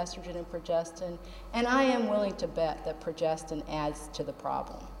increased with estrogen and progestin, and I am willing to bet that progestin adds to the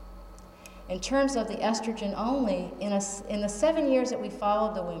problem. In terms of the estrogen only, in the 7 years that we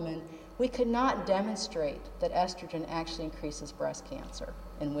followed the women, we could not demonstrate that estrogen actually increases breast cancer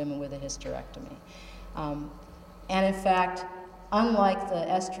in women with a hysterectomy. And in fact, unlike the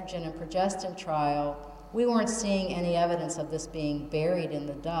estrogen and progestin trial, we weren't seeing any evidence of this being buried in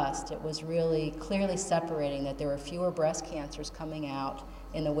the dust. It was really clearly separating that there were fewer breast cancers coming out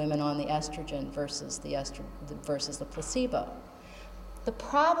in the women on the estrogen versus the placebo. The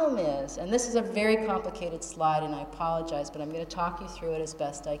problem is, and this is a very complicated slide and I apologize, but I'm going to talk you through it as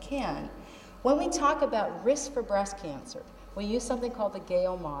best I can. When we talk about risk for breast cancer, we use something called the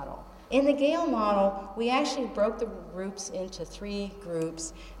Gale model. In the Gale model, we actually broke the groups into 3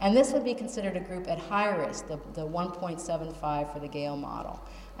 groups, and this would be considered a group at high risk, the 1.75 for the Gale model.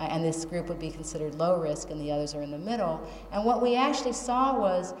 And this group would be considered low risk, and the others are in the middle. And what we actually saw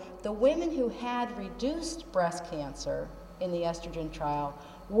was the women who had reduced breast cancer in the estrogen trial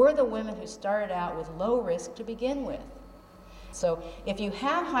were the women who started out with low risk to begin with. So if you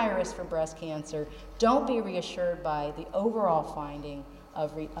have high risk for breast cancer, don't be reassured by the overall finding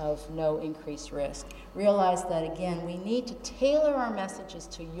of no increased risk. Realize that, again, we need to tailor our messages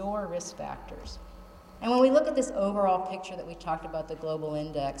to your risk factors. And when we look at this overall picture that we talked about, the global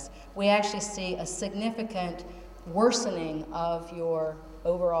index, we actually see a significant worsening of your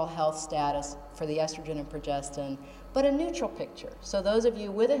overall health status for the estrogen and progestin, but a neutral picture. So those of you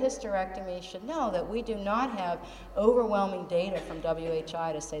with a hysterectomy should know that we do not have overwhelming data from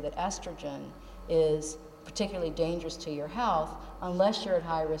WHI to say that estrogen is particularly dangerous to your health unless you're at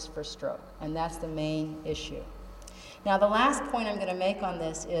high risk for stroke, and that's the main issue. Now, the last point I'm going to make on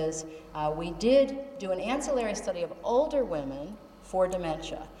this is we did do an ancillary study of older women for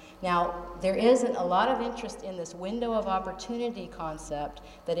dementia. Now, there is a lot of interest in this window of opportunity concept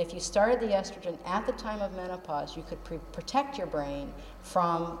that if you started the estrogen at the time of menopause, you could protect your brain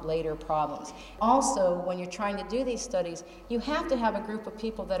from later problems. Also, when you're trying to do these studies, you have to have a group of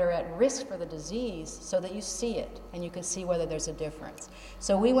people that are at risk for the disease so that you see it and you can see whether there's a difference.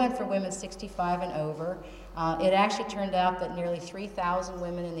 So we went for women 65 and over. It actually turned out that nearly 3,000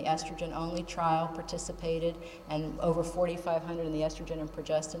 women in the estrogen-only trial participated and over 4,500 in the estrogen and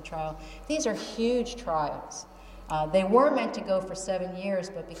progestin trial. These are huge trials. They were meant to go for 7 years,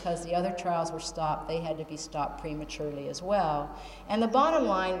 but because the other trials were stopped, they had to be stopped prematurely as well. And the bottom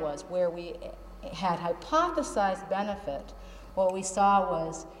line was where we had hypothesized benefit, what we saw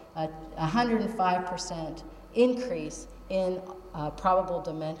was a 105% increase in probable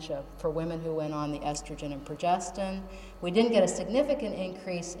dementia for women who went on the estrogen and progestin. We didn't get a significant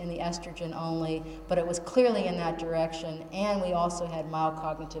increase in the estrogen only, but it was clearly in that direction, and we also had mild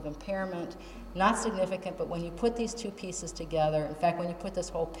cognitive impairment. Not significant, but when you put these two pieces together, in fact, when you put this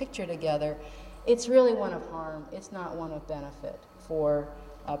whole picture together, it's really one of harm. It's not one of benefit for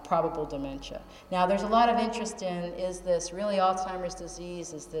probable dementia. Now, there's a lot of interest in, is this really Alzheimer's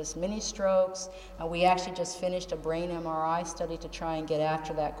disease? Is this mini strokes? We actually just finished a brain MRI study to try and get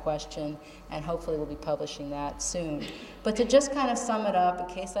after that question, and hopefully we'll be publishing that soon. But to just kind of sum it up,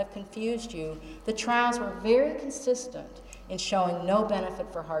 in case I've confused you, the trials were very consistent in showing no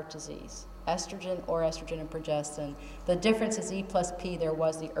benefit for heart disease, estrogen or estrogen and progestin. The difference is E plus P, there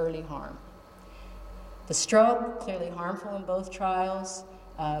was the early harm. The stroke, clearly harmful in both trials.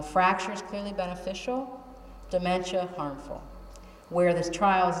 Fractures, clearly beneficial. Dementia, harmful. Where the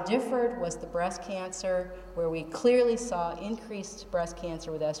trials differed was the breast cancer, where we clearly saw increased breast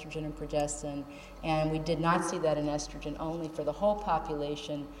cancer with estrogen and progestin, and we did not see that in estrogen only for the whole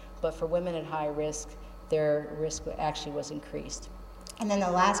population, but for women at high risk, their risk actually was increased. And then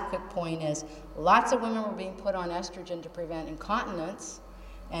the last quick point is lots of women were being put on estrogen to prevent incontinence,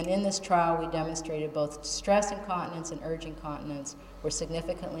 and in this trial we demonstrated both stress incontinence and urge incontinence were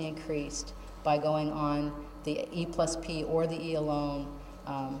significantly increased by going on the E plus P or the E alone.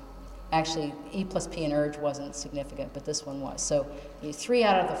 Actually, E plus P and urge wasn't significant, but this one was. So 3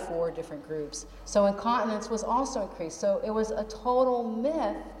 out of the 4 different groups. So incontinence was also increased. So it was a total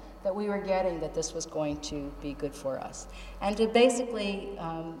myth that we were getting that this was going to be good for us. And to basically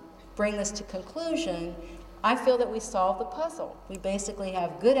bring this to conclusion, I feel that we solved the puzzle. We basically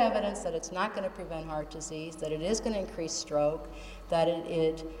have good evidence that it's not going to prevent heart disease, that it is going to increase stroke, that it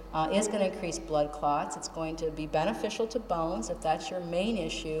is going to increase blood clots. It's going to be beneficial to bones if that's your main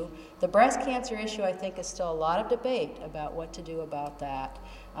issue. The breast cancer issue, I think, is still a lot of debate about what to do about that.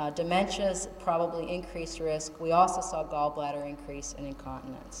 Dementia's probably increased risk. We also saw gallbladder increase in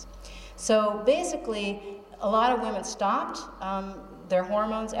incontinence. So basically, a lot of women stopped their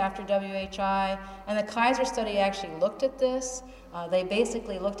hormones after WHI, and the Kaiser study actually looked at this. They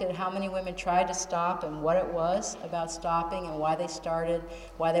basically looked at how many women tried to stop and what it was about stopping and why they started,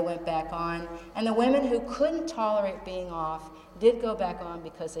 why they went back on. And the women who couldn't tolerate being off did go back on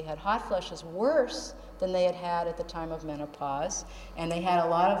because they had hot flushes worse than they had had at the time of menopause, and they had a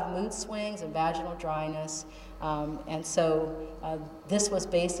lot of mood swings and vaginal dryness. And so this was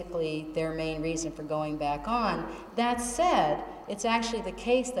basically their main reason for going back on. That said, it's actually the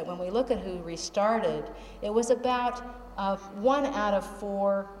case that when we look at who restarted, it was about 1 out of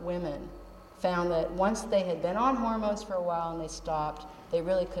 4 women found that once they had been on hormones for a while and they stopped, they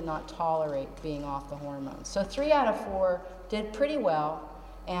really could not tolerate being off the hormones. So 3 out of 4 did pretty well,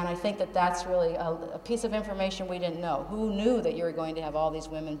 and I think that that's really a piece of information we didn't know. Who knew that you were going to have all these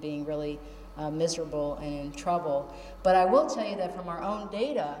women being really miserable and in trouble? But I will tell you that from our own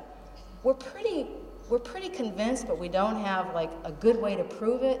data, we're pretty convinced, but we don't have like a good way to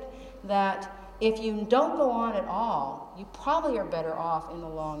prove it, that if you don't go on at all, you probably are better off in the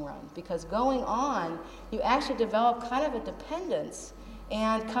long run, because going on, you actually develop kind of a dependence,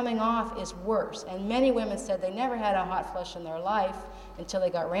 and coming off is worse. And many women said they never had a hot flush in their life until they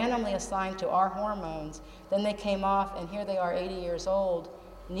got randomly assigned to our hormones. Then they came off, and here they are 80 years old,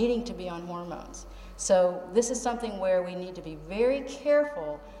 needing to be on hormones. So this is something where we need to be very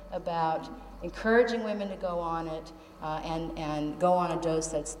careful about encouraging women to go on it and go on a dose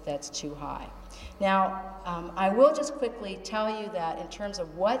that's too high. Now, I will just quickly tell you that in terms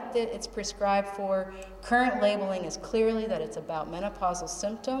of what it's prescribed for, current labeling is clearly that it's about menopausal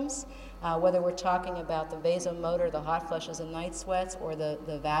symptoms, whether we're talking about the vasomotor, the hot flushes and night sweats, or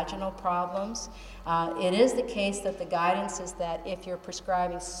the vaginal problems. It is the case that the guidance is that if you're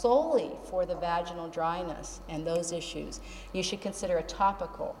prescribing solely for the vaginal dryness and those issues, you should consider a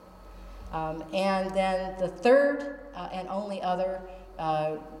topical. And then the third and only other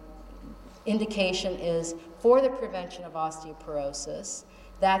indication is for the prevention of osteoporosis.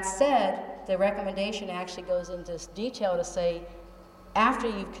 That said, the recommendation actually goes into detail to say, after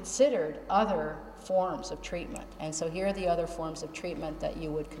you've considered other forms of treatment. And so here are the other forms of treatment that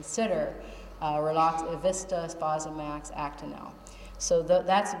you would consider: Evista, Spasamax, Actonel. So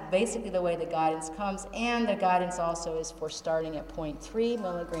that's basically the way the guidance comes, and the guidance also is for starting at 0.3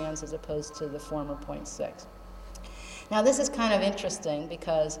 milligrams as opposed to the former 0.6. Now this is kind of interesting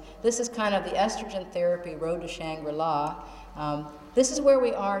because this is kind of the estrogen therapy road to Shangri-La. This is where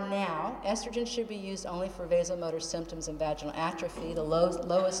we are now. Estrogen should be used only for vasomotor symptoms and vaginal atrophy, the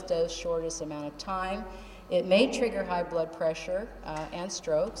lowest dose, shortest amount of time. It may trigger high blood pressure and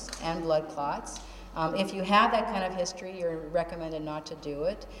strokes and blood clots. If you have that kind of history, you're recommended not to do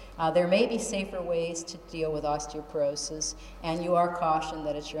it. There may be safer ways to deal with osteoporosis, and you are cautioned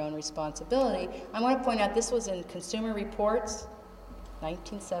that it's your own responsibility. I want to point out this was in Consumer Reports,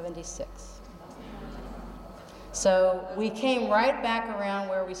 1976. So we came right back around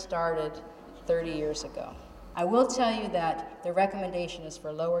where we started 30 years ago. I will tell you that the recommendation is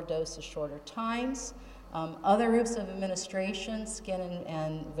for lower doses, shorter times. Other routes of administration, skin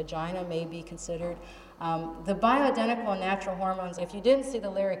and vagina, may be considered. The bioidentical and natural hormones, if you didn't see the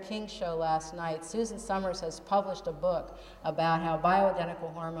Larry King show last night, Susan Summers has published a book about how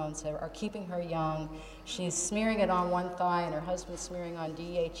bioidentical hormones are keeping her young. She's smearing it on one thigh and her husband's smearing on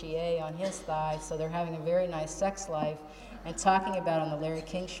DHEA on his thigh, so they're having a very nice sex life, and talking about on the Larry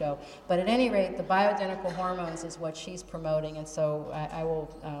King show. But at any rate, the bioidentical hormones is what she's promoting, and so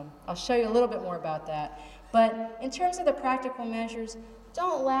I'll show you a little bit more about that. But in terms of the practical measures,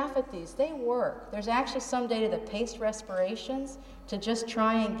 don't laugh at these. They work. There's actually some data that paced respirations to just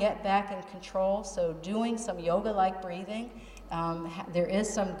try and get back in control, so doing some yoga-like breathing. There is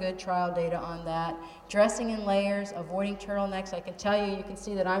some good trial data on that. Dressing in layers, avoiding turtlenecks. I can tell you, you can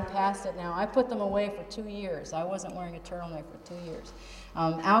see that I'm past it now. I put them away for 2 years. I wasn't wearing a turtleneck for 2 years.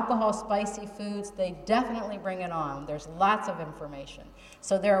 Alcohol, spicy foods, they definitely bring it on. There's lots of information.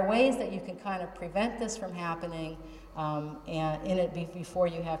 So there are ways that you can kind of prevent this from happening and in it before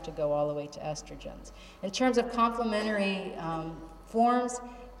you have to go all the way to estrogens. In terms of complementary forms,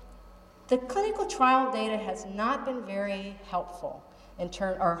 the clinical trial data has not been very helpful,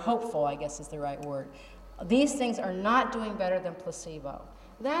 or hopeful, I guess is the right word. These things are not doing better than placebo.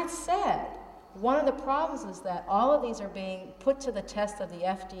 That said, one of the problems is that all of these are being put to the test of the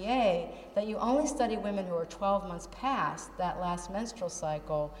FDA, that you only study women who are 12 months past that last menstrual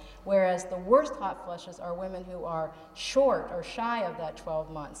cycle, whereas the worst hot flushes are women who are short or shy of that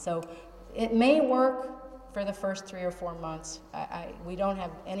 12 months. So it may work for the first 3 or 4 months. We don't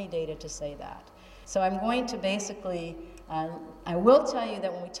have any data to say that. So I'm going to basically, I will tell you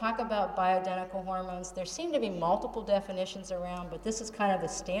that when we talk about bioidentical hormones, there seem to be multiple definitions around, but this is kind of the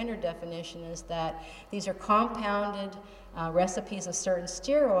standard definition, is that these are compounded recipes of certain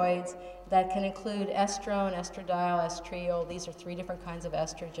steroids that can include estrone, estradiol, estriol. These are 3 different kinds of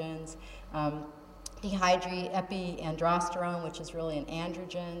estrogens. Epiandrosterone, which is really an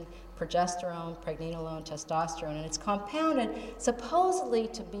androgen, progesterone, pregnenolone, testosterone, and it's compounded supposedly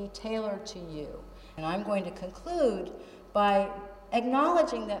to be tailored to you. And I'm going to conclude by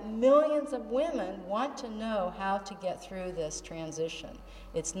acknowledging that millions of women want to know how to get through this transition.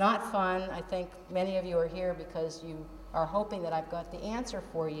 It's not fun. I think many of you are here because you are hoping that I've got the answer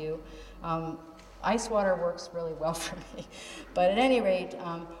for you. Ice water works really well for me. But at any rate,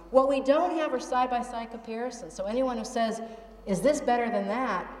 what we don't have are side-by-side comparisons. So anyone who says, is this better than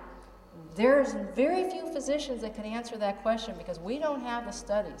that? There's very few physicians that can answer that question because we don't have the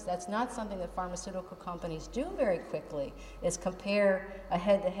studies. That's not something that pharmaceutical companies do very quickly, is compare a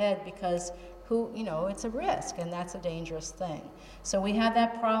head-to-head because it's a risk, and that's a dangerous thing. So we have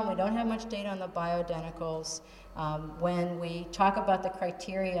that problem. We don't have much data on the bioidenticals. When we talk about the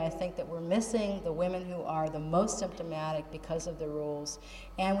criteria, I think that we're missing the women who are the most symptomatic because of the rules,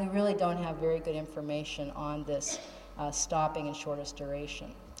 and we really don't have very good information on this stopping and shortest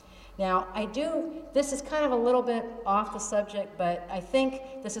duration. Now, this is kind of a little bit off the subject, but I think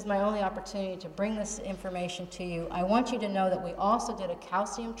this is my only opportunity to bring this information to you. I want you to know that we also did a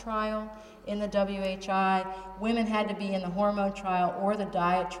calcium trial in the WHI. Women had to be in the hormone trial or the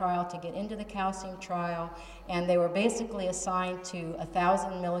diet trial to get into the calcium trial, and they were basically assigned to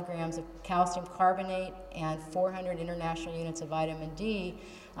 1,000 milligrams of calcium carbonate and 400 international units of vitamin D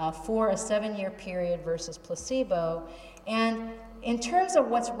for a 7-year period versus placebo. And in terms of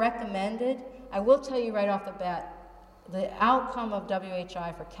what's recommended, I will tell you right off the bat, the outcome of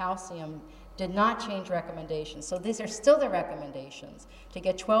WHI for calcium did not change recommendations. So these are still the recommendations, to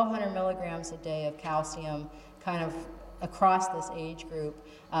get 1,200 milligrams a day of calcium kind of across this age group.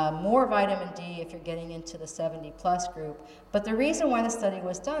 More vitamin D if you're getting into the 70-plus group. But the reason why the study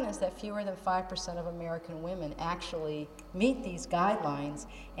was done is that fewer than 5% of American women actually meet these guidelines,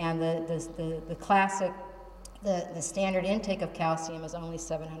 and the classic the standard intake of calcium is only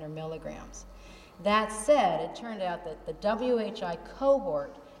 700 milligrams. That said, it turned out that the WHI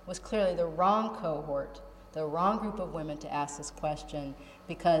cohort was clearly the wrong cohort, the wrong group of women to ask this question,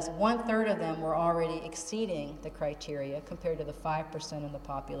 because 1/3 of them were already exceeding the criteria compared to the 5% of the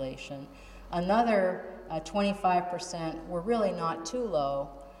population. Another 25% were really not too low,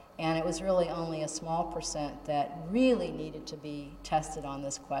 and it was really only a small percent that really needed to be tested on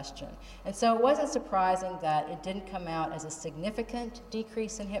this question. And so it wasn't surprising that it didn't come out as a significant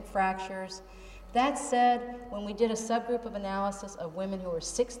decrease in hip fractures. That said, when we did a subgroup of analysis of women who were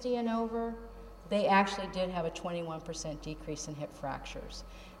 60 and over, they actually did have a 21% decrease in hip fractures.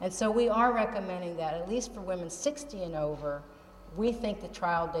 And so we are recommending that, at least for women 60 and over, we think the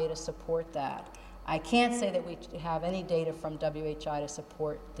trial data support that. I can't say that we have any data from WHI to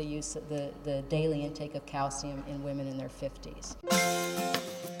support the use of the daily intake of calcium in women in their 50s.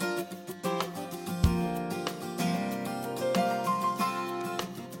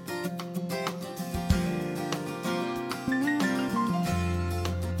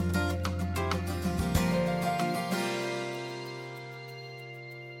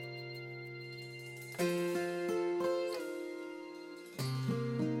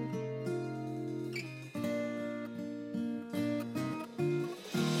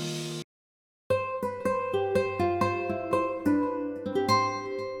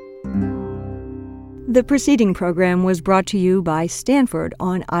 The preceding program was brought to you by Stanford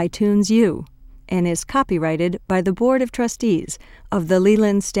on iTunes U and is copyrighted by the Board of Trustees of the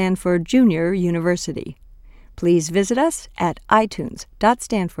Leland Stanford Junior University. Please visit us at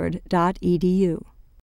itunes.stanford.edu.